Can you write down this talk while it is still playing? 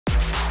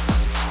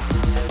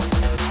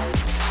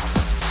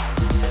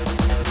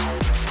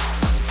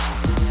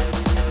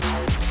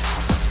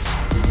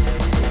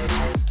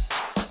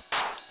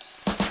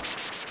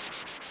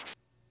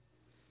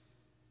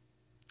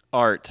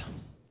Art,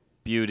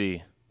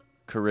 beauty,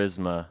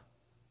 charisma,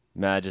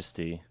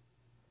 majesty,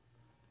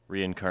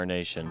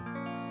 reincarnation.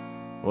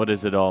 What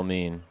does it all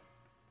mean?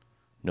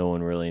 No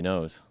one really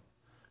knows.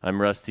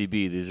 I'm Rusty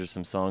B. These are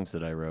some songs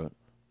that I wrote.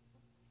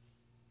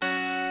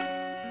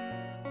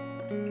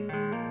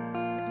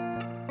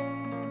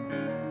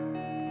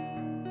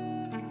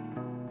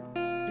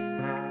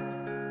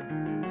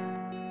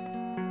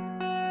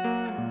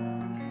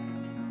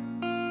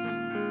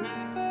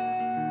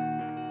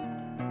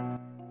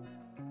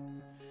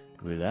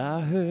 Well, I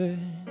heard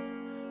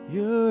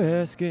you're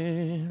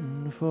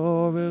asking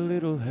for a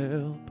little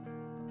help,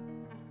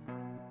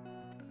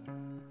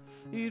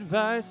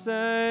 advice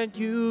that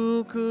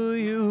you could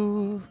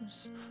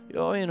use.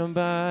 You're in a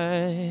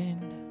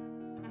bind.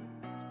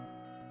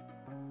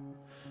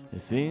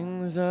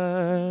 Things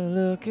are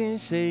looking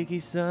shaky,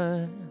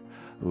 son.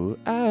 Oh,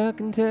 I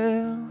can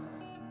tell.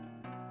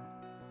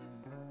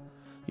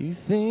 You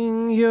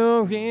think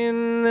you're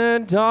in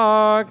the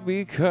dark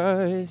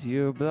because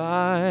you're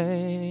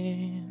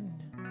blind.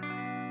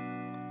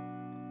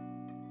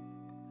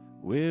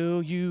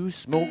 Will you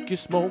smoke your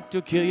smoke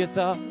to kill your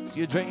thoughts?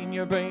 You drain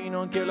your brain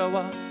on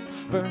kilowatts,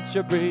 burnt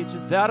your bridge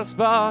without a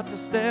spot to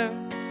stare.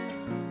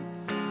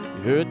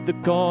 You heard the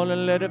call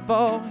and let it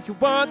fall. You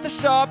weren't the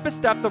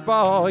sharpest after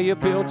all. You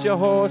built your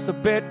horse a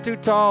bit too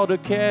tall to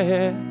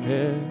care.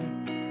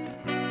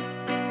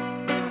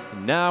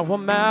 Now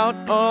I'm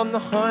out on the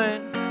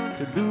hunt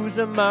to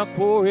losing my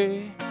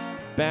quarry,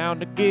 bound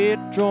to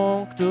get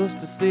drunk just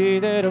to say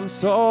that I'm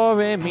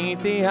sorry.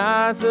 Meet the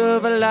eyes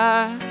of a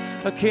lie.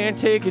 I can't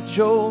take a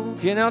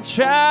joke, and I'll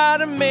try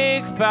to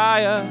make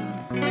fire,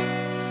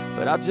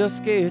 but I'll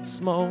just get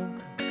smoke.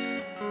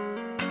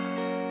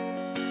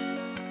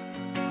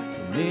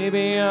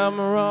 Maybe I'm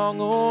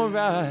wrong or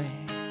right.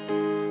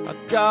 I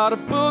got a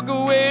book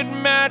of weight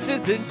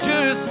matches that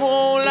just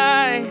won't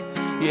lie.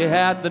 You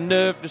had the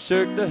nerve to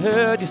shirk the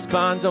herd. Your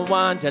spine's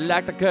unwind, you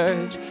lack the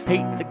courage.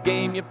 Hate the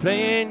game you're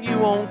playing, you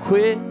won't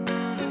quit.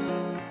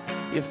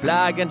 You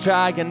fly and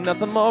try and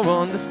nothing more.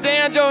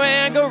 Understand your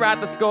anger, write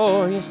the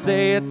score. You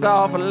say it's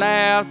all for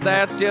laughs,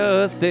 that's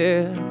just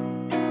it.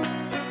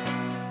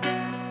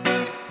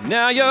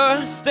 Now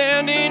you're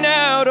standing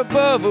out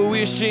above a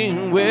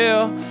wishing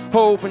well,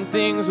 hoping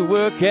things will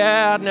work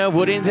out. Now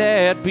wouldn't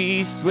that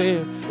be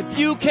swell? If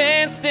you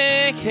can't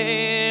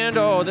stand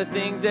all the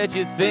things that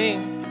you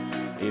think,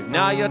 if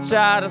now you'll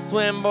try to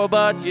swim, boy,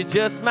 but you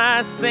just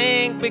might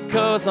sink.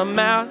 Because I'm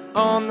out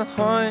on the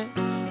hunt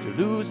to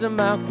losing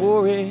my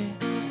quarry,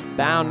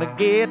 bound to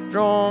get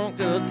drunk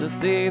just to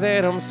say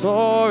that I'm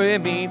sorry.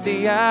 Meet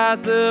the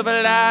eyes of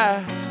a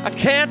lie. I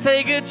can't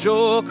take a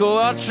joke, or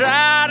I'll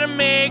try to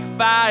make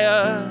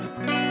fire,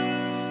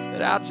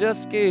 but I'll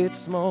just get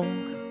smoke.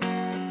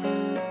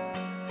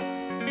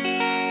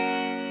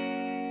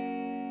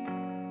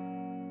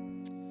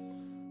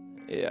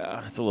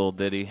 Yeah, it's a little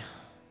ditty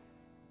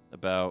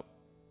about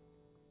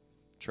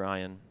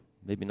trying,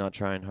 maybe not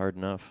trying hard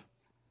enough,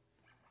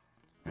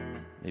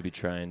 maybe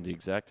trying the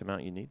exact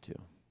amount you need to.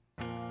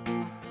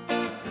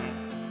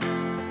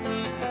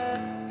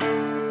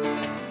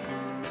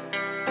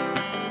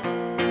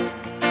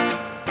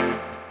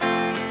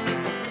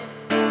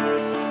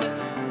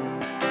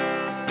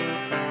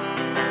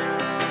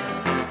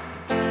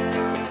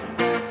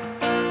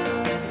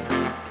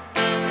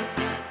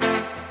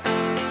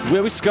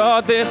 Where we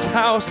scarred this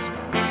house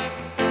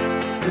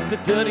with the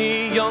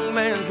dirty young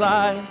man's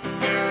lies.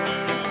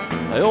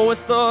 I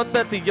always thought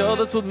that the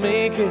others would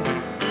make it.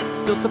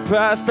 Still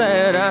surprised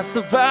that I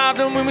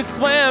survived. And when we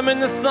swam in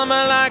the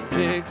summer like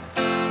pigs,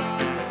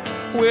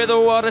 where the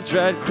water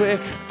dried quick.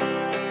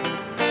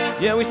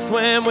 Yeah, we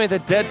swam where the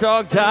dead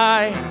dog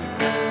died,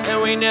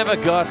 and we never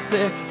got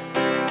sick.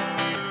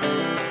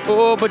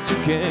 Oh, but you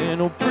can,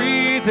 oh,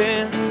 breathe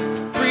in,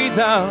 breathe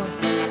out.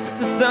 It's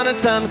the sound of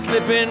time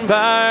slipping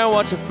by.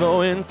 Watch it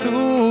flowing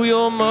through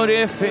your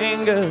muddy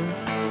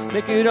fingers.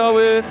 Make it all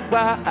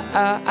worthwhile.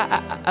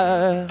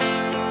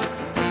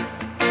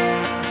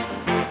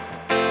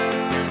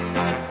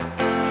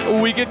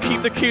 We could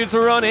keep the kids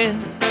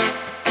running.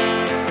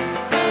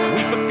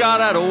 We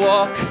forgot how to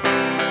walk.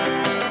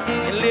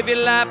 And live your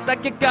life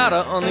like you got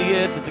her on the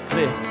edge of the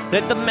cliff.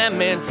 Let the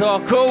madman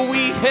talk. Oh,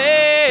 we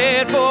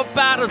had 4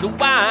 bottles of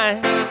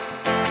wine,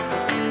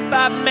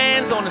 5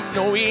 mans on a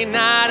snowy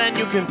night, and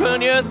you can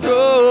burn your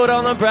throat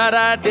on the bright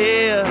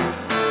idea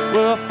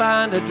we'll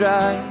find a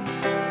dry.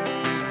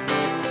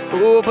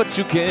 Oh, but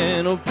you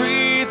can, oh,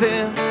 breathe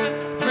in,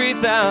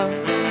 breathe out.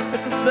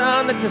 It's a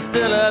sign that you're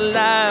still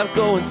alive.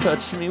 Go and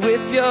touch me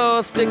with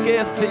your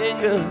sticky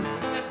fingers.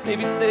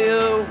 Maybe stay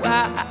a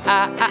while.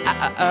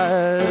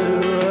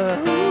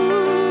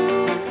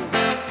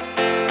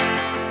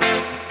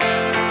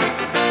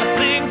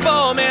 Sing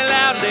for me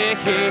loudly,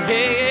 hey,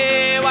 hey,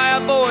 hey, while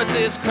your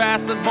voices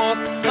crash and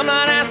hoarse. I'm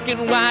not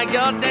asking why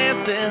you're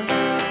dancing,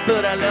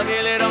 but I love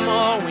you a little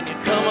more when you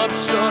come up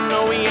short.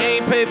 No, we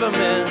ain't paper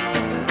men.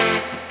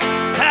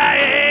 I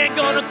ain't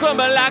gonna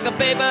crumble like a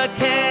paper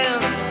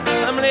can.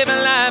 I'm living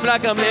life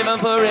like I'm living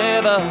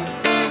forever.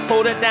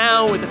 Hold it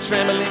down with a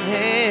trembling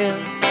hand.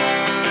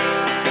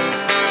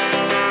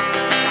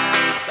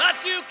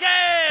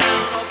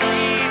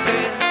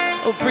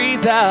 or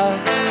breathe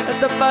out.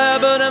 Let the fire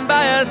burning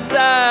by your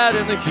side,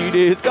 and the heat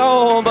is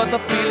gone, but the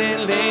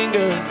feeling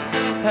lingers.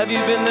 Have you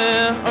been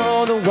there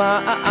all the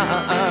while?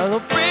 Oh,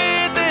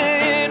 breathe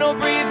in or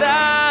breathe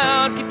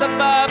out. Keep the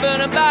fire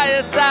burning by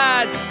your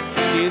side.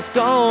 Heat is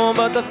gone,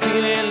 but the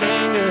feeling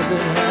lingers.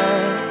 And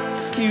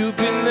have you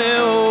been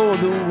there all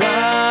the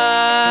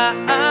while?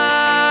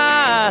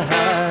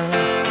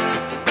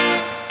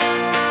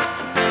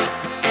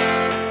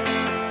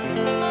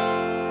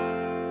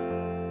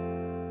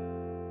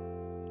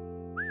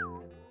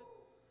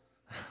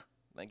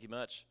 Thank you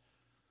much.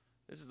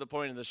 This is the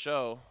point of the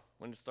show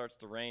when it starts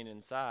to rain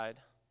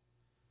inside.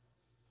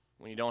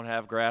 When you don't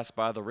have grass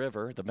by the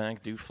river, the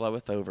bank do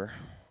floweth over.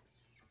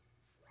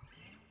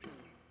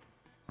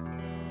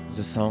 It's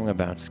a song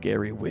about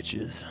scary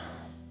witches.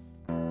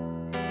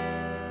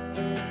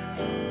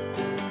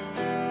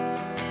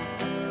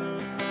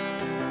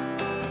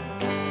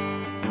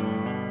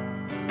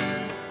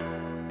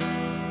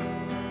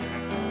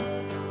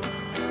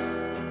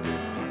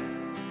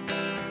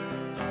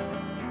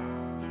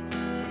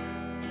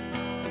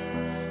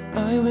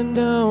 I went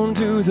down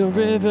to the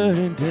river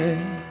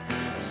today,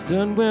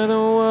 stood where the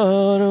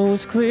water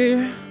was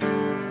clear.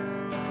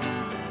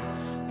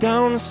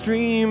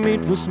 Downstream it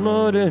was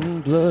mud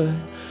and blood,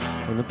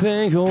 on the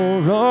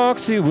pale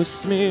rocks it was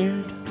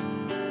smeared.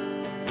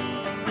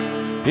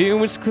 It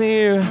was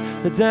clear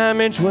the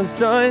damage was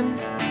done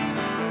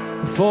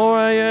before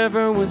I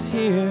ever was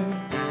here.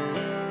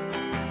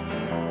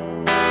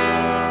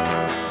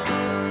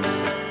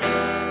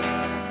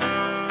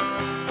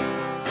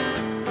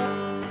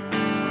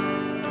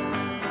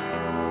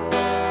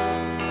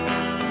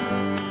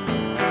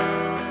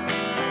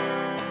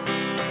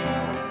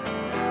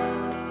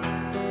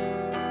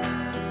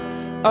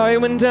 I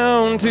went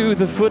down to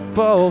the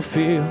football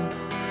field.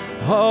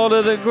 All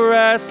of the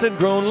grass had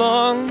grown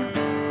long.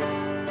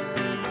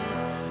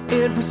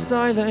 It was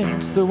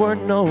silent, there were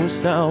no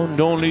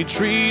sound, only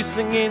trees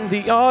singing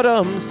the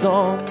autumn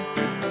song.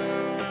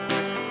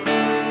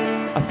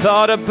 I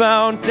thought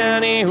about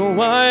Danny a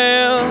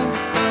while,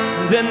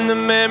 then the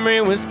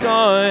memory was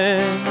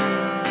gone.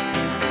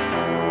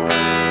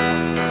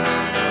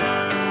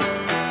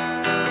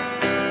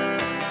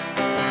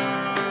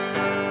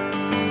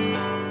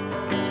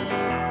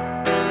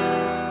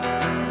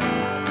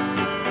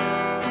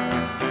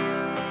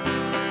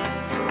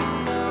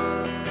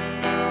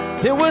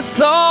 There was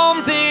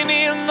something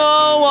in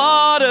the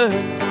water,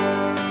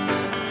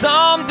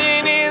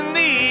 something in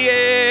the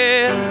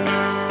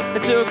air.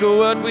 It took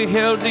what we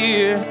held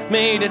dear,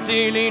 made it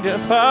dearly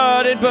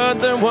departed,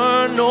 but there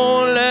were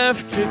no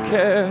left to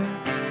care.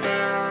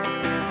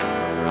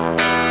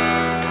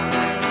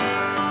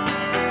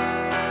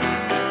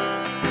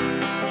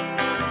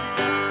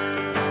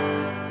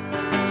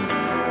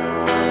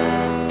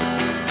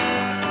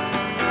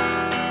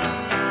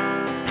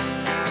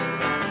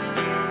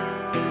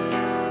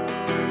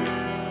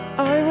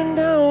 I went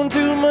down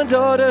to my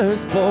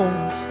daughter's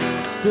bones,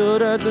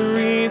 stood at the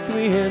wreath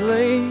we had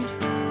laid.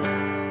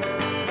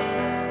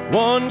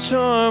 One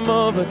charm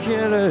of a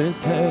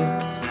killer's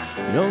hands,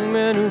 young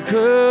men who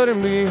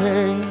couldn't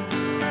behave.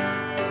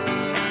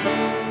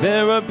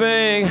 There I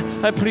beg,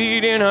 I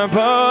plead in our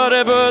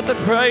body, but the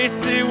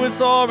price it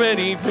was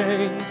already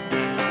paid.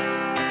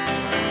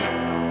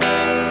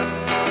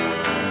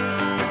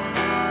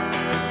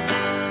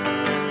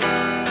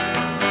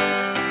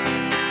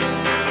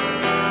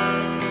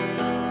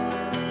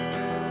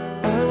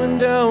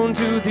 Down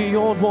to the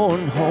old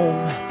worn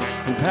home,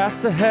 and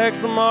past the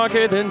Hex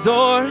Market and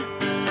door,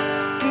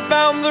 and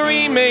found the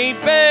remade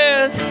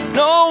beds,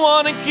 no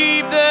one to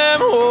keep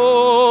them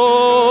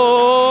whole.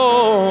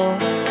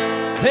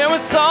 There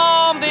was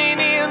something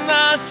in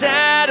the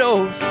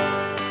shadows,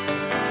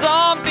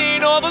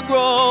 something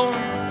overgrown.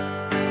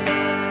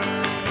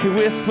 He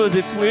whispers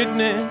its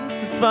witness,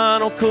 his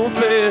final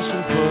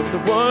confessions, but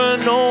there were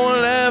no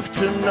one left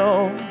to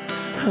know,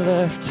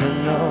 left to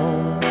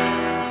know.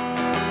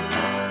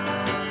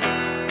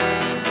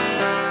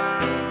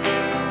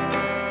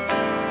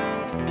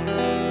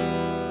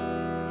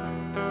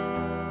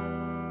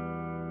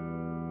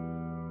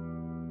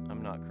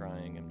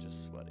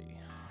 Sweaty.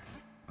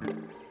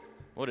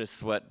 What is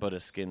sweat but a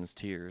skin's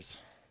tears?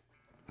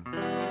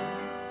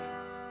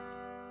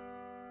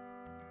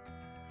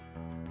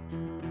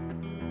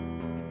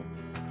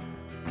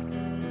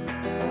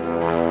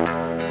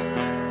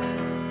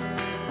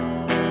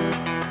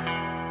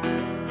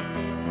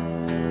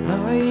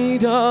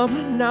 Light up,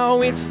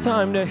 now it's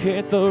time to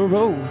hit the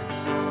road.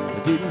 I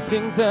didn't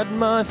think that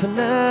my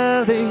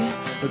finale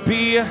would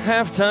be a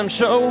halftime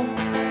show.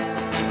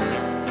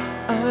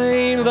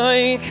 I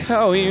like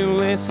how you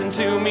listen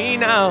to me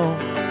now.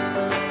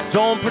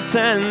 Don't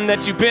pretend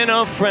that you've been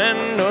a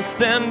friend, or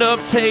stand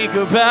up, take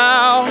a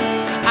bow.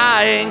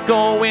 I ain't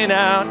going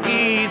out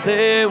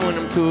easy when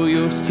I'm too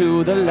used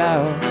to the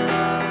loud.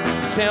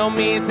 Tell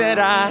me that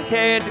I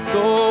had to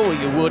go,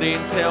 you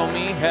wouldn't tell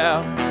me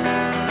how.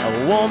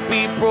 I won't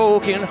be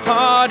broken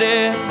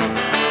hearted,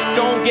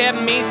 don't get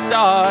me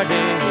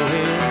started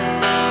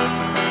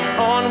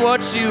on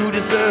what you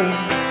deserve.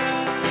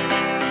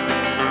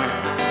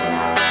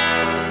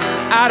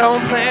 I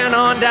don't plan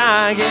on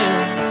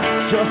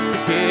dying just to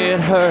get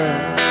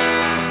hurt.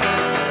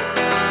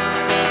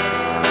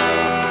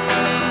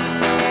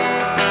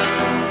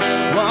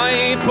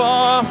 Wipe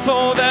off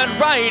all that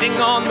writing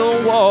on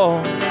the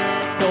wall.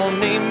 Don't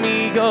make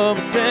me a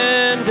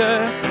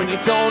pretender when you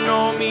don't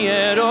know me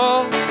at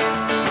all.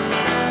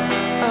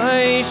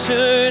 I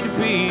should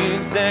be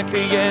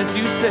exactly as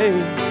you say.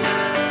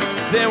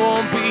 There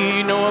won't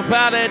be no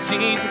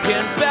apologies. You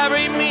can't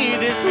bury me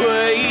this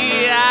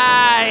way.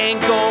 I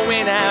ain't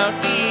going out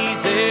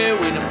easy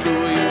when I'm too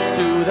used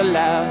to the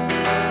loud.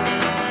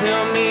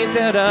 Tell me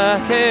that I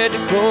had to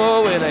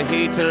go, well, I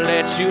hate to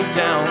let you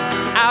down.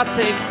 I'll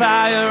take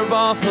fire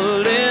off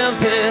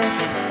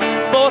Olympus,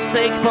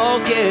 forsake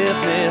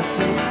forgiveness,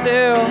 and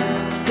still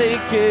they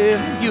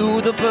give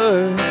you the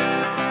bird.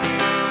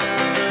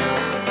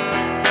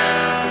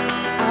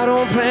 I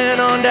don't plan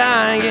on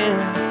dying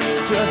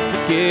just to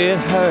get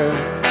hurt.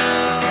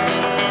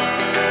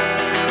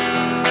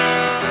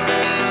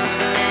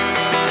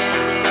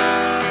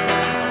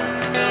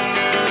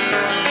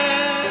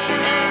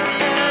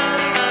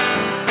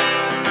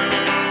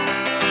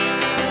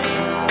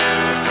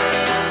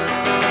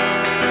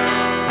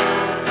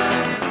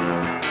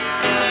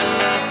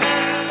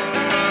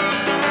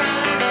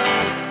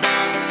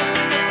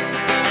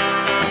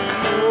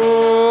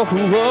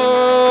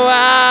 Oh,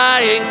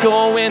 I ain't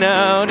going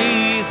out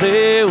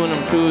easy when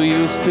I'm too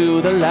used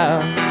to the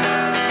loud.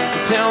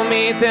 Tell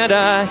me that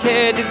I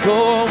had to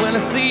go when I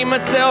see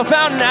myself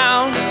out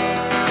now.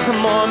 I'm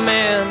more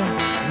man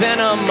than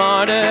a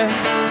martyr.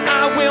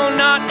 I will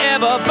not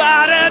ever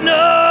bother,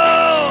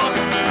 no,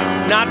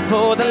 not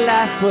for the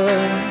last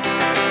word.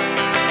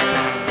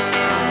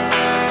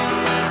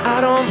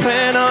 I don't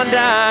plan on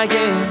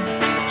dying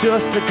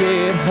just to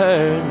get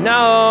hurt.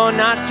 No,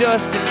 not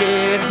just to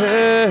get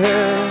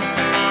hurt.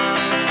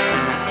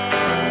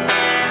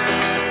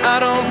 I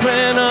don't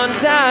plan on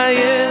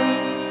dying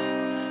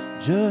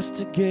just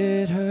to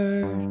get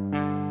hurt.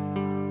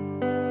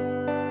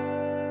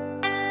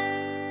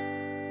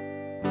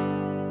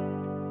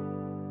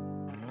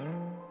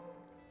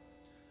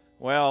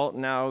 Well,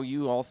 now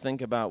you all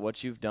think about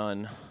what you've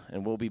done,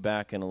 and we'll be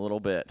back in a little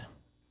bit.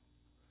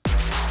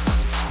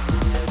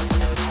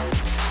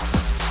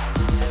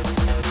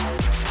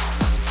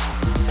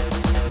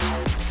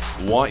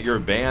 Want your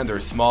band or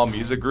small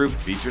music group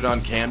featured on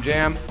Cam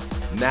Jam?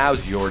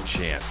 Now's your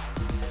chance.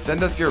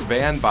 Send us your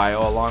band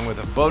bio along with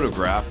a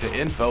photograph to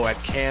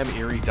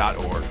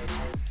info@camerie.org.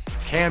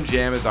 Cam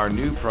Jam is our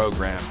new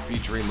program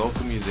featuring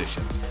local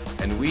musicians,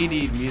 and we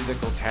need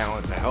musical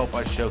talent to help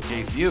us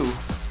showcase you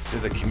to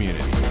the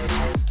community.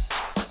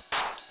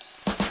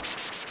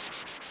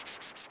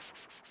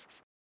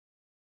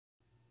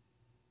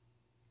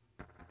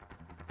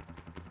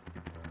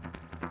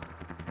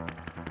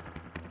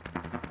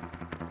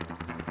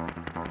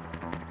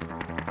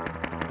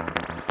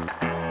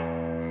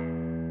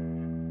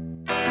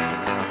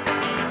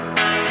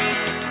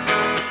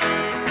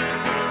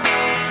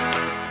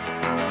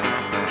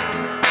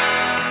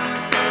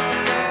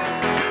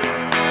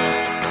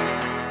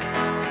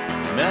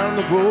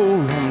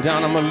 I'm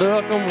down on my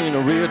luck, and when a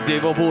red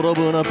devil pulled up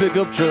in a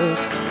pickup truck,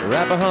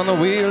 right behind the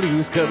wheel, he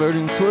was covered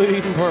in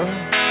sweat and pearl.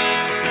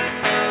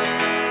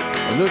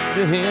 I looked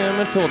at him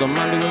and told him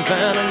I'm doing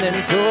fine, and then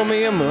he told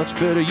me a much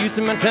better use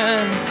of my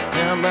time.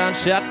 Now I'm buying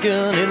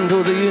shotgun, heading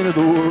towards the end of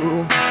the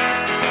world.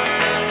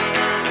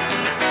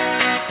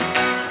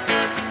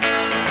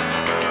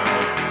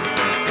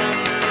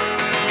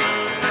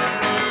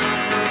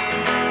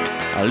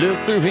 I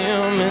looked through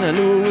him and I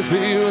knew it was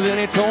real. Then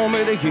he told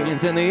me the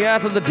ins and the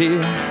outs of the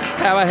deal,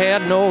 how I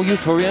had no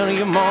use for any of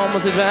your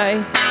mama's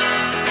advice.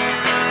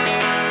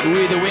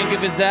 With the wink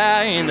of his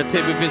eye and the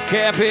tip of his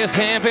cap, his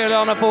hand fell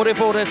on a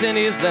 44 that's in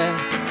his lap.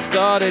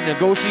 Started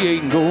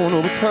negotiating, going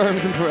over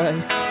terms and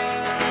price.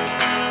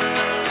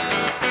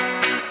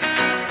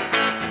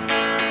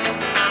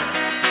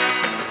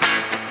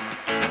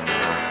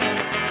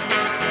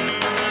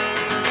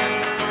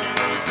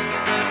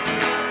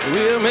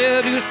 Well,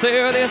 made you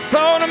sell this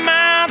soul of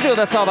mine till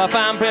I saw the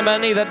fine print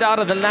beneath the dot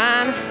of the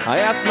line. I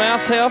asked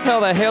myself how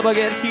the hell I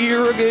get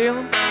here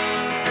again.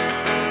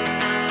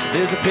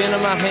 There's a pen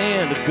in my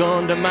hand, a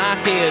gun to my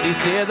head. He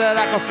said that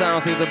I can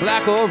sound through the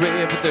black or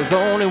red, but there's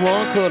only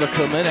one color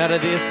coming out of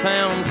this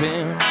fountain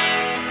pen.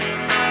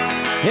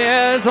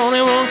 Yeah, there's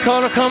only one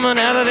color coming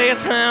out of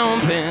this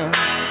fountain pen.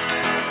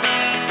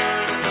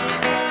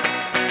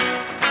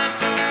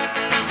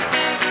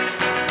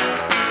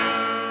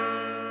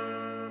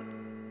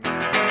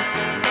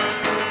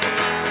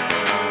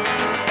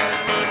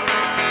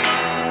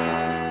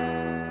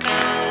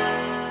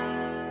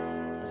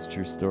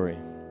 True story.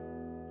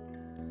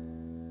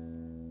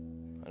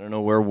 I don't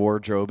know where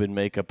wardrobe and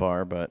makeup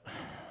are, but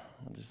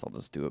I'll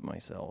just do it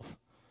myself.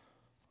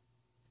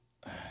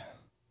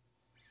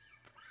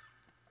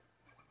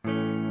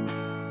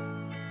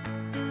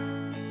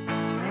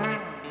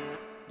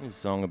 This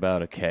song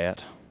about a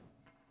cat.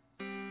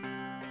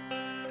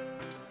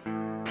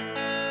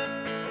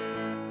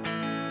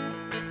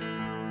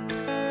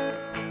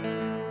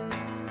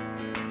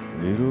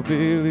 Little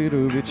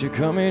bit, you're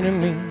coming to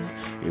me.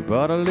 You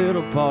bought a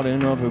little pot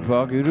in off a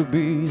pocket of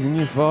bees, and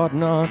you fought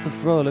not to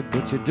frolic,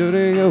 but you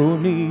dirty your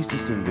knees.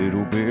 Just a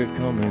little bit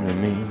coming to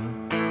me.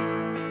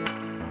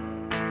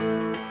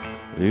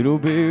 Little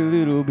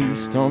bit,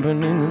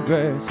 stomping in the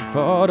grass. You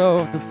fought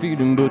off the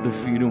feeding, but the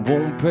feeding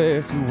won't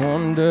pass. You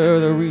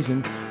wonder the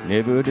reason,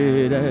 never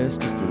did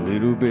ask. Just a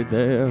little bit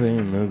there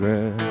in the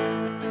grass.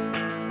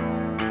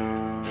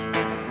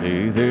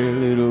 Hey there,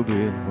 little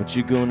bit, what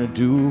you gonna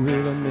do?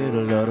 Well, I met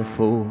a lot of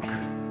folk,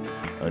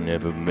 I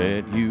never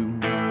met you.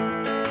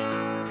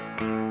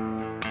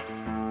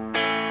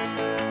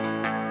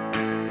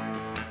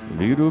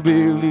 Little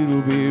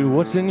bit,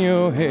 what's in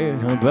your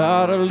head?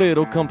 About a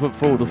little comfort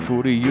for the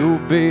foot of your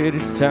bed.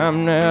 It's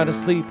time now to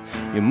sleep,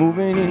 you're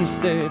moving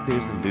instead.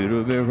 There's a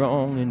little bit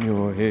wrong in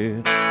your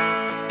head.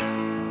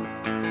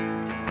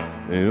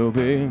 Little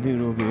bit,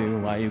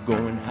 why you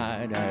going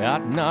hide? I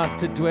ought not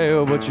to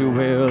dwell, but you're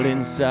well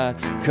inside,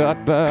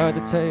 caught by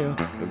the tail.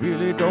 I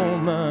really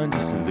don't mind,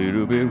 just a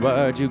little bit,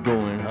 why'd you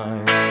going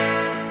hide?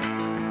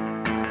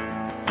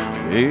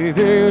 Hey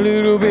there,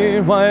 little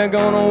bit, why you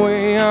gone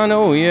away? I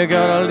know you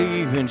gotta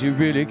leave and you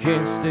really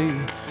can't stay.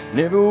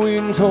 Never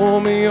went and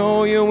told me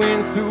all you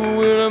went through.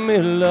 Well, I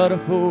met a lot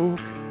of folk,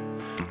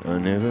 I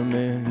never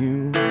met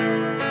you.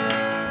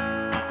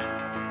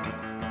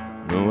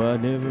 No, I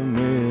never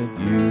met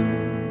you.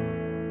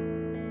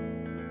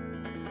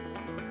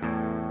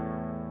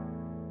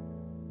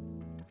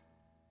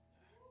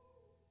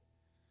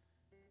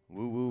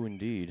 Woo-woo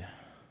indeed.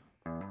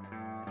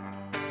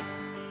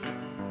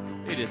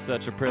 It is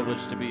such a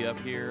privilege to be up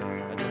here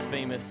at the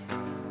famous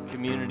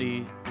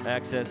Community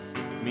Access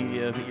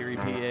Media of Erie,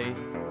 PA.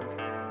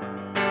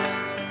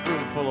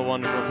 Room full of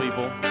wonderful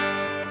people.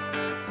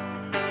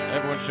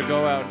 Everyone should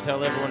go out and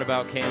tell everyone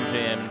about Cam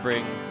Jam and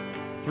bring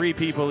 3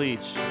 people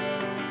each.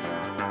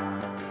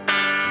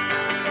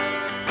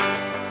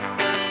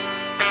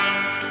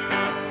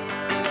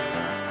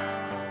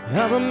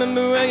 I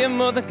remember when your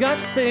mother got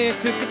sick,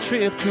 took a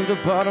trip to the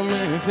bottom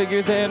and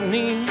figured that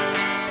me.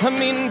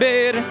 I'm in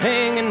bed,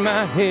 hanging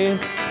my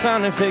head,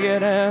 finally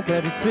figured out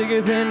that it's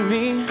bigger than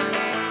me.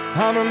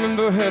 I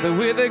remember how the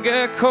weather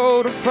got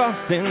cold, a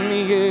frost in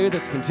the air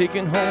that's been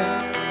taken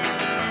home.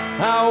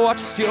 I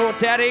watched your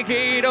daddy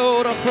get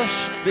older,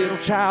 hush, little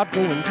child,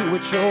 go and do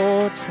what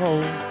you're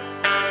told.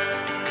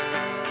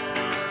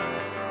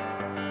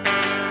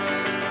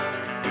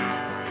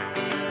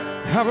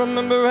 I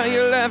remember how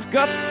your life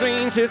got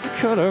strange, there's a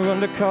color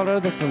under color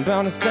that's been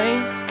bound to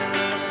stain.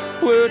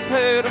 Words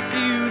held a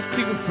fuse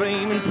to a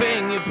flame and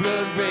bang your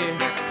blood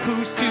red.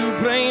 Who's to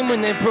blame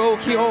when they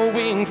broke your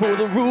wing for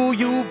the rule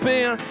you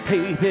bend?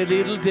 Hey, that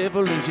little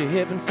devil, ain't you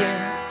heaven sent?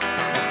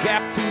 A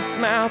gap to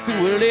smile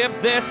through a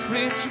lip that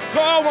split. You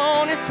go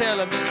on and tell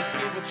them you just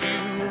get what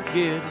you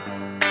get.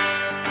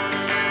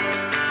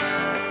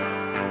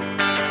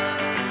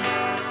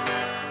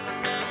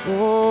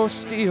 Oh,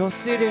 Steel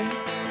City,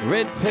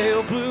 red,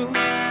 pale blue.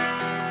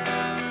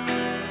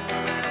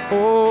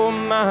 Oh,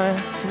 my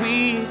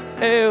sweet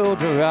El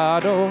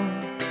Dorado,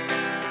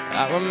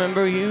 I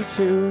remember you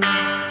too.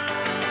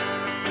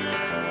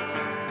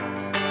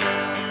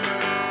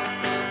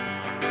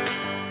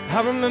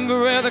 I remember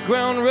where the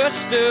ground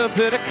rushed up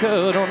at a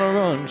cut on a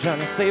run, trying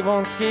to save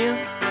on skin.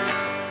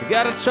 I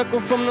got a chuckle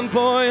from the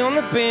boy on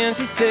the bench,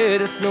 he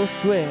said it's no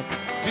sweat,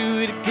 do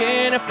it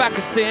again if I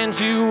could stand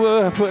you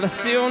up. But I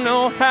still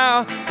know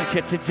how to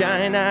catch a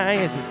giant eye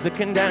as it's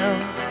looking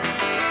down.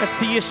 I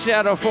see a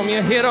shadow from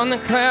your head on the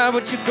cloud,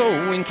 but you go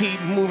and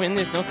keep moving,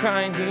 there's no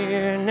crying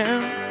here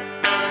now.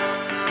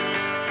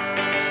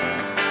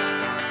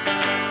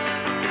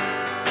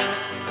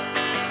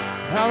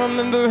 I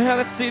remember how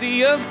that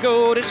city of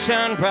gold had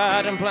shined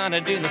bright and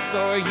blinded in the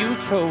story you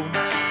told.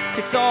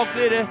 It's all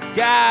glitter,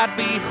 God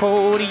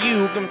behold,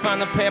 you can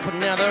find the path, but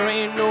now there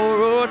ain't no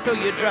road. So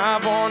you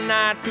drive all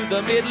night to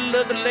the middle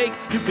of the lake.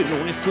 You can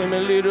only swim a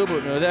little,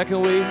 but no, that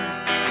can wait.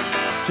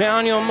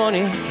 Drown your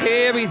money,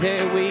 carry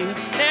their weight.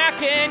 Now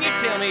can you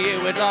tell me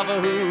it was all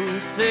for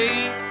who's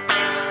sake?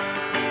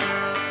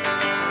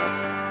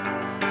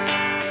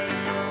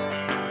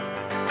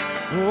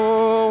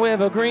 Oh,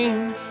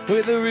 evergreen,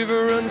 where the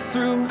river runs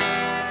through.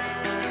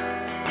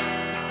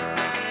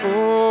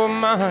 Oh,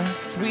 my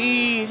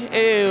sweet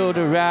El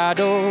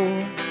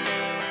Dorado,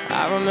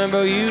 I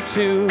remember you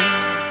too.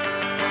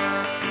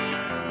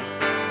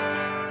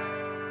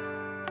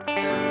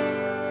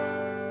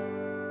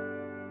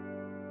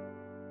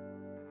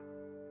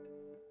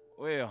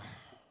 Well,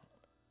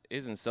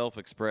 isn't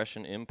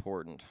self-expression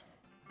important?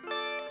 I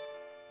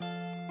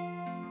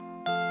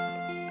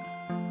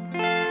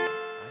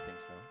think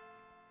so.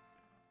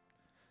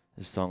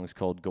 This song is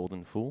called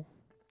Golden Fool.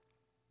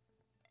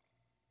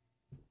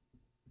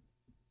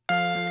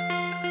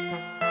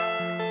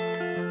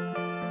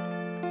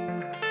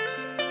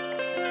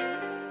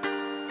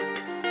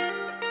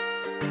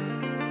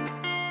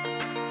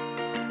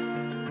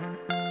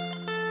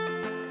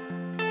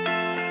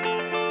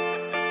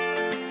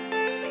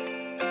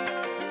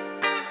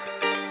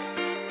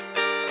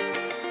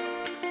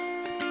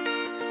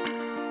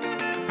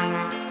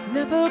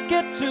 never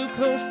get too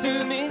close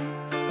to me.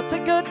 I'll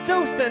take a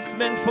dose that's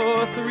meant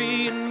for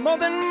three, and more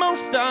than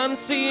most I'm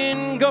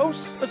seeing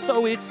ghosts, or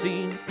so it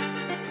seems.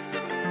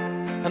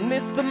 I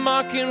missed the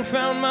mark and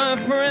found my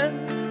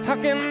friend. How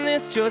can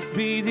this just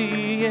be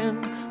the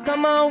end? Got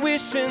my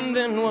wish and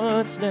then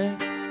what's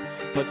next?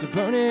 But to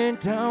burn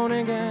it down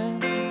again.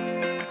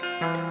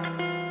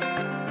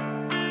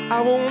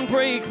 I won't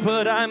break,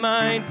 but I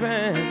might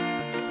bend.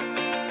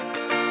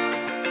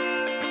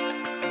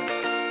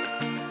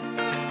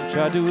 I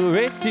tried to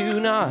erase you,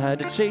 now I had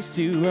to chase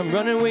you. I'm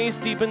running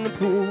waist deep in the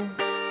pool.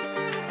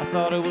 I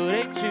thought I would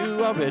hate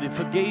you, already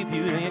forgave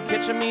you. Then you're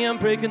catching me, I'm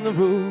breaking the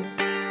rules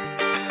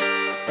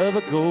of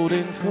a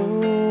golden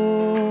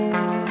fool.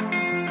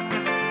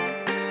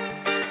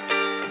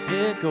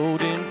 Yeah,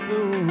 golden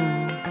fool.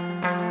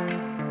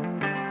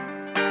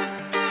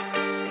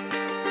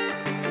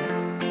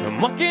 I'm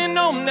walking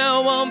home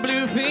now on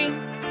blue feet.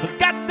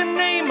 Forgot the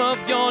name of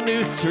your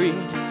new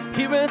street.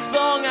 Hear a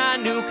song I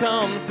knew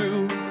come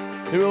through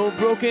your old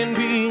broken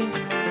beat.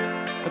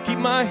 I keep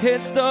my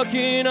head stuck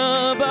in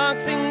a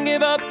box and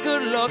give up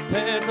good luck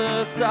pairs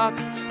of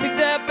socks. Think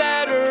they're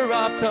better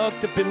off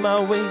tucked up in my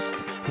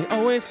waist. They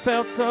always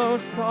felt so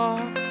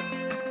soft.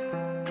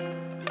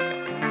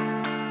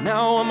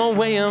 Now I'ma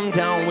weigh 'em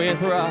down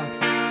with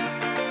rocks.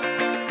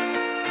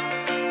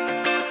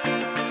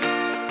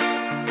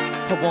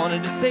 I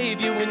wanted to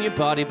save you when your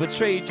body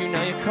betrayed you.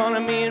 Now you're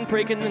calling me and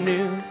breaking the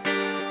news.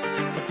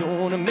 I don't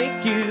wanna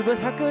make you, but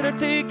how could I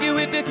take you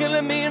if you're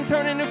killing me and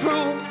turning to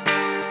cruel?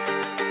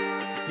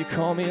 You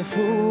call me a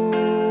fool.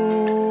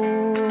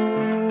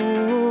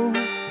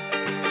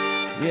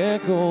 Yeah,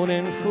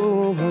 golden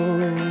fool.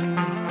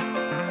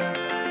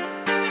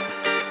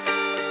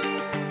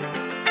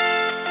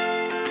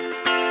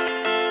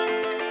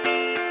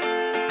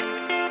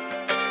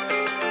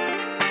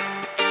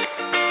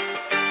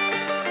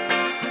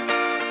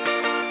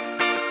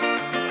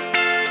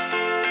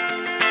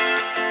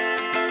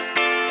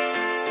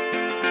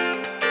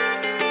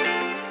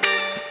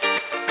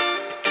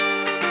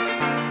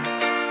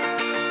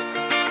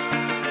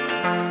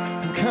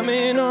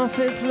 Coming off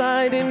as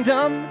light and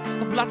dumb,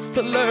 I've lots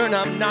to learn,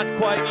 I'm not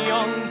quite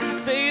young. If you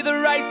say the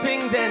right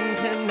thing then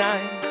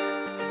tonight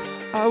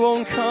I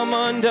won't come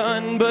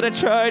undone, but I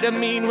try to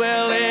mean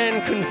well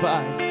and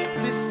confide.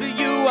 Sister,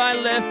 you I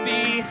left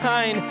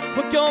behind.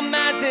 Work your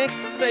magic,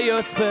 say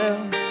your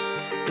spell.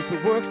 If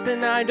it works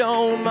then I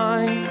don't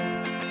mind,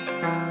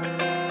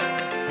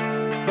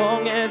 as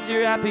long as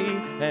you're happy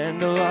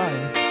and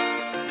alive.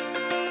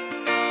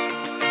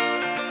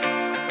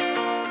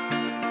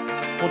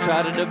 Won't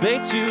try to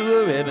debate you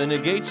or ever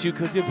negate you,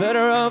 cause you're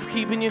better off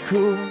keeping your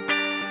cool.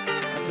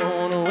 I don't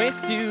wanna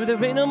waste you,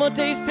 there ain't no more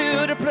days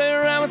to play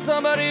around with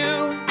somebody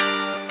who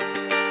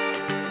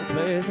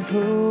plays a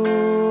fool.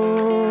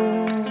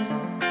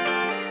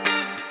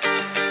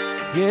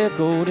 Yeah,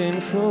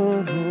 golden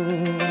fool.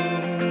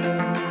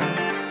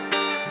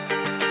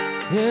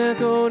 Yeah,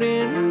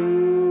 golden fool.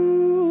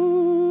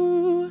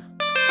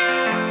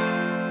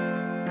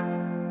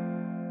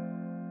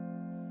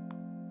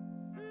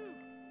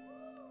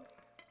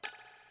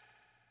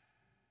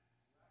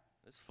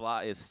 This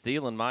fly is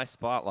stealing my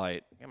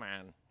spotlight. Come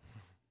on.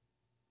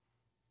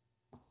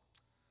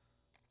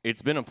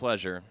 It's been a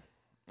pleasure.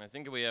 I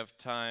think we have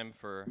time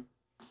for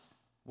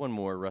one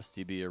more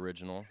Rusty B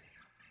original.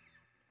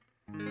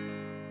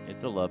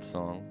 It's a love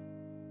song.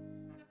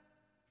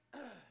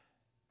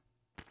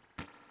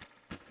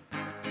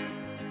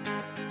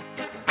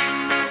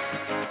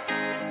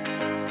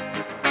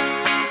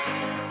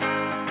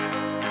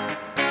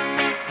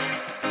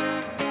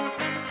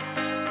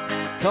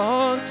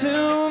 Talk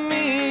to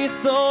me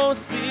so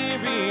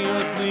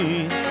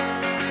seriously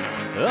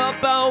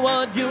about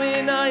what you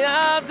and I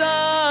have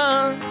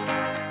done,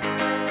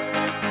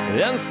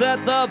 and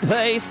set the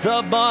pace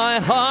of my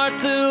heart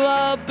to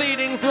a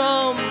beating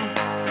drum.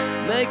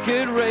 Make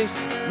it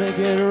race, make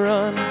it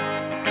run.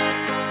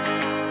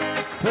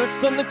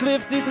 Perched on the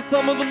cliff neath the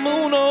thumb of the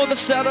moon, or the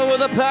shadow of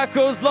the pack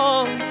goes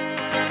long.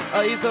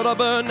 Eyes that are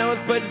burned, now it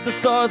spreads the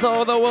stars,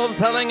 all the wolves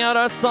howling out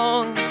our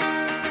song.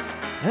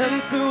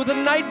 And through the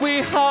night we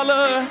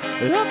holler,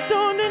 up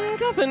dawn in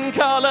coffin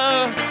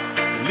collar,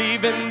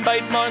 leaving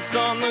bite marks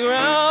on the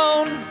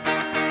ground.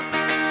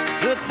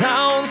 The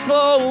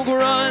townsfolk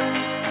run,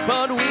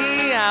 but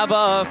we have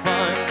our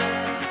fun.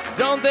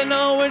 Don't they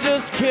know we're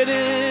just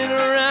kidding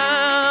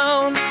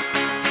around?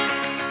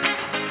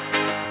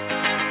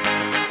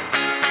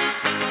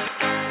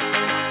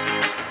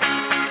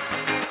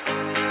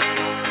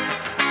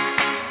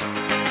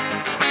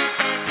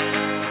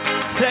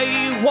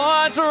 Say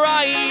what's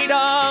right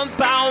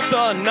about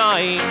the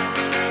night,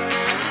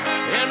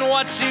 and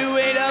what you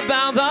ate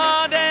about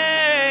the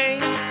day.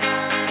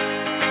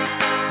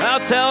 I'll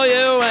tell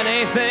you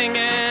anything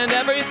and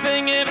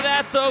everything if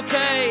that's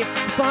okay.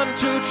 If I'm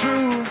too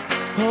true,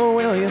 oh,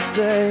 will you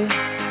stay?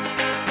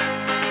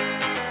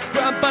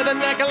 Grab by the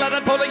neck and let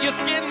it pull at your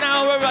skin.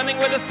 Now we're running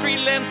where the street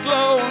lamps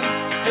glow.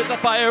 There's a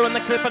fire on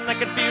the cliff and I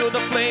can feel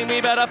the flame. We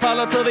better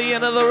follow till the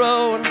end of the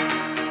road.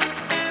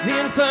 The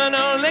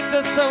inferno licks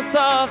us so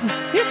soft,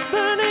 it's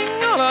burning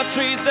all our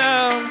trees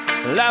down.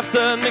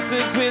 Laughter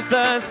mixes with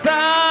the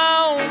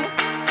sound.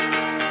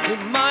 It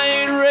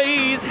might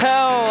raise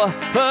hell,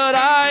 but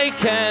I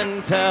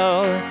can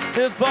tell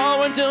if all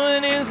we're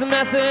doing is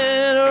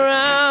messing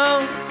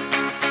around.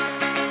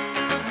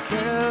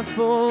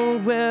 Careful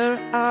where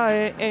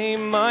I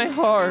aim my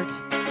heart,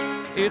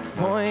 it's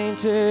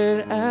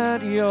pointed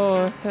at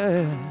your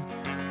head.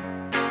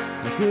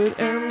 I could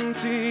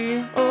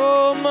empty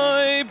all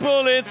my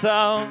bullets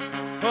out,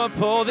 or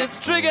pull this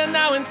trigger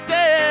now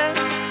instead.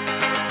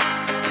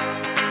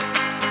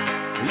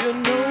 Your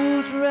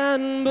nose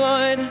ran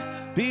blood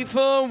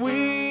before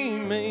we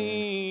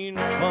made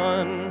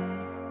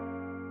fun.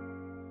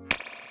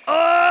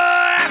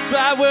 Oh, that's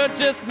why we're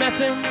just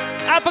messing.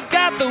 I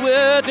forgot that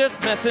we're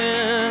just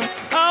messing.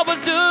 All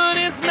we're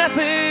doing is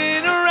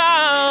messing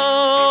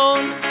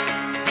around.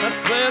 I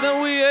swear that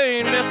we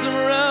ain't messing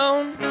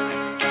around.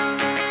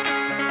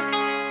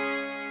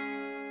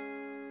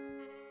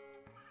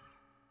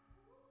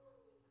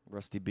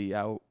 Rusty B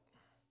out.